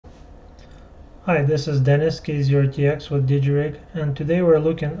Hi, this is Dennis K0TX with Digirig, and today we're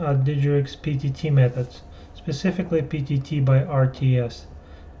looking at Digirig's PTT methods, specifically PTT by RTS.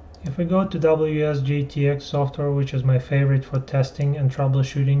 If we go to WSJT-X software, which is my favorite for testing and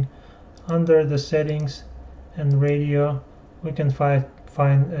troubleshooting, under the settings and radio, we can find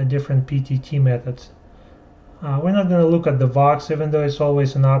different PTT methods. We're not going to look at the Vox, even though it's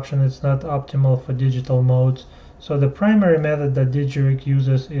always an option. It's not optimal for digital modes. So the primary method that Digirig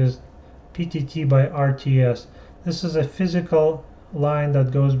uses is PTT by RTS. This is a physical line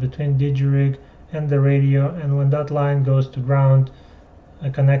that goes between Digirig and the radio, and when that line goes to ground,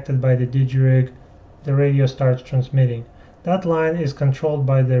 connected by the Digirig, the radio starts transmitting. That line is controlled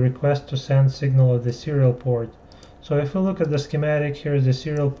by the request to send signal of the serial port. So if we look at the schematic, here is the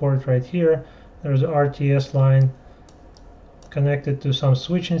serial port right here. There's an RTS line connected to some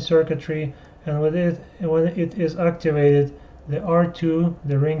switching circuitry, and when it is activated, the R2,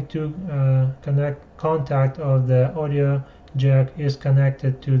 the ring 2 contact of the audio jack is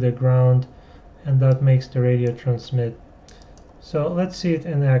connected to the ground, and that makes the radio transmit. So let's see it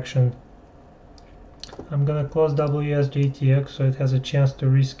in action. I'm going to close WSJT-X so it has a chance to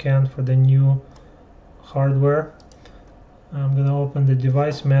rescan for the new hardware. I'm going to open the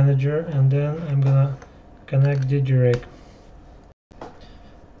device manager, and then I'm going to connect Digirig.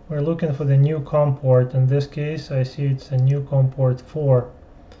 We're looking for the new COM port. In this case, I see it's a new COM port 4.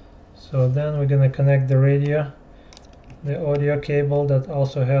 So then we're going to connect the radio, the audio cable that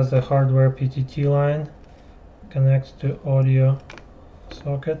also has the hardware PTT line, connects to audio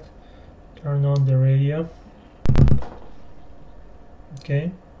socket, turn on the radio.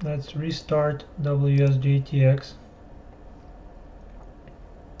 Okay, let's restart WSJT-X.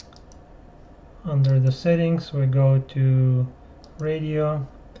 Under the settings, we go to radio.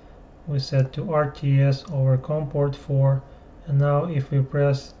 We set to RTS over COM port 4, and now if we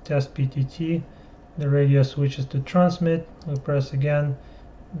press test PTT, the radio switches to transmit. We press again,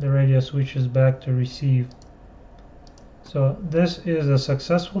 the radio switches back to receive. So this is a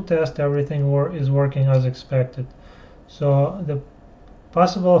successful test. Everything is working as expected. So the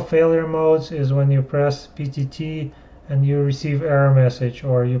possible failure modes is when you press PTT and you receive error message,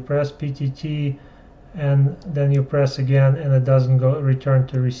 or you press PTT and then you press again and it doesn't return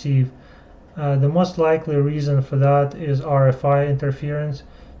to receive. The most likely reason for that is RFI interference.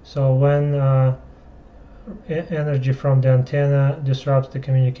 So when energy from the antenna disrupts the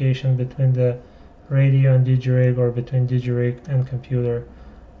communication between the radio and Digirig, or between Digirig and computer.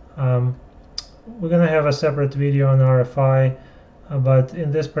 We're going to have a separate video on RFI, but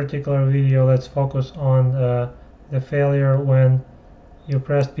in this particular video let's focus on the failure when you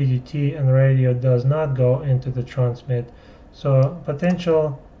press PTT and radio does not go into the transmit. So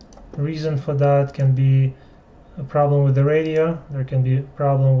potential reason for that can be a problem with the radio. There can be a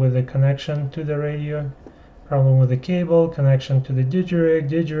problem with the connection to the radio, problem with the cable, connection to the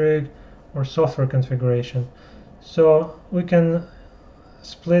Digirig, or software configuration. So we can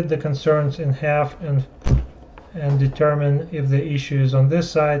split the concerns in half and determine if the issue is on this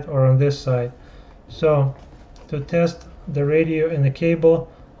side or on this side. So to test the radio and the cable,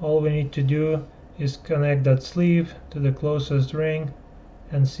 all we need to do is connect that sleeve to the closest ring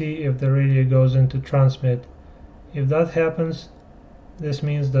and see if the radio goes into transmit. If that happens, this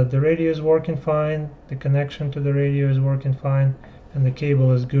means that the radio is working fine, the connection to the radio is working fine, and the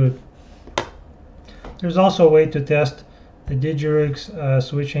cable is good. There's also a way to test the Digirig's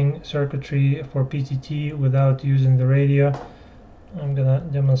switching circuitry for PTT without using the radio. I'm gonna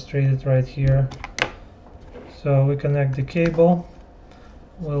demonstrate it right here. So we connect the cable.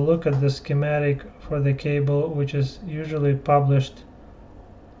 We'll look at the schematic for the cable, which is usually published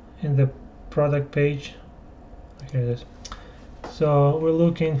in the product page. Here it is. So we're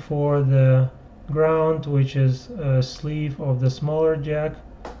looking for the ground, which is a sleeve of the smaller jack,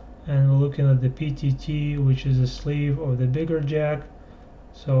 and we're looking at the PTT, which is a sleeve of the bigger jack.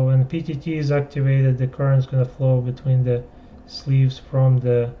 So when PTT is activated, the current is going to flow between the sleeves from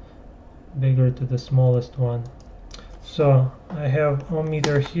the bigger to the smallest one. So I have ohm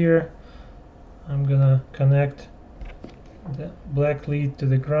meter here. I'm gonna connect the black lead to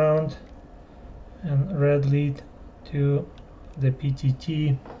the ground and red lead to the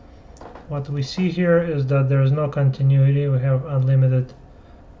PTT. What we see here is that there is no continuity. We have unlimited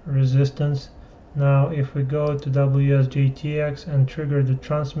resistance. Now if we go to WSJT-X and trigger the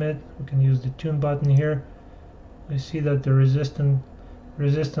transmit, we can use the tune button here. We see that the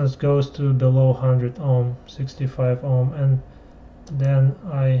resistance goes to below 100 ohm, 65 ohm, and then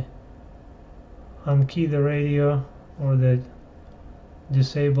I unkey the radio or the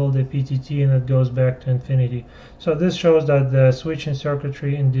disable the PTT and it goes back to infinity. So this shows that the switching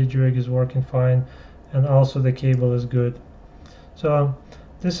circuitry in Digirig is working fine, and also the cable is good. So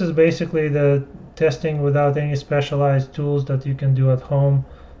this is basically the testing without any specialized tools that you can do at home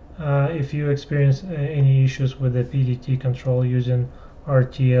if you experience any issues with the PTT control using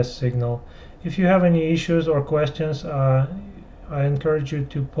RTS signal. If you have any issues or questions, I encourage you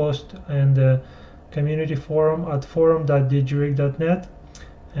to post in the community forum at forum.digirig.net.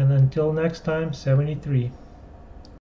 And until next time, 73.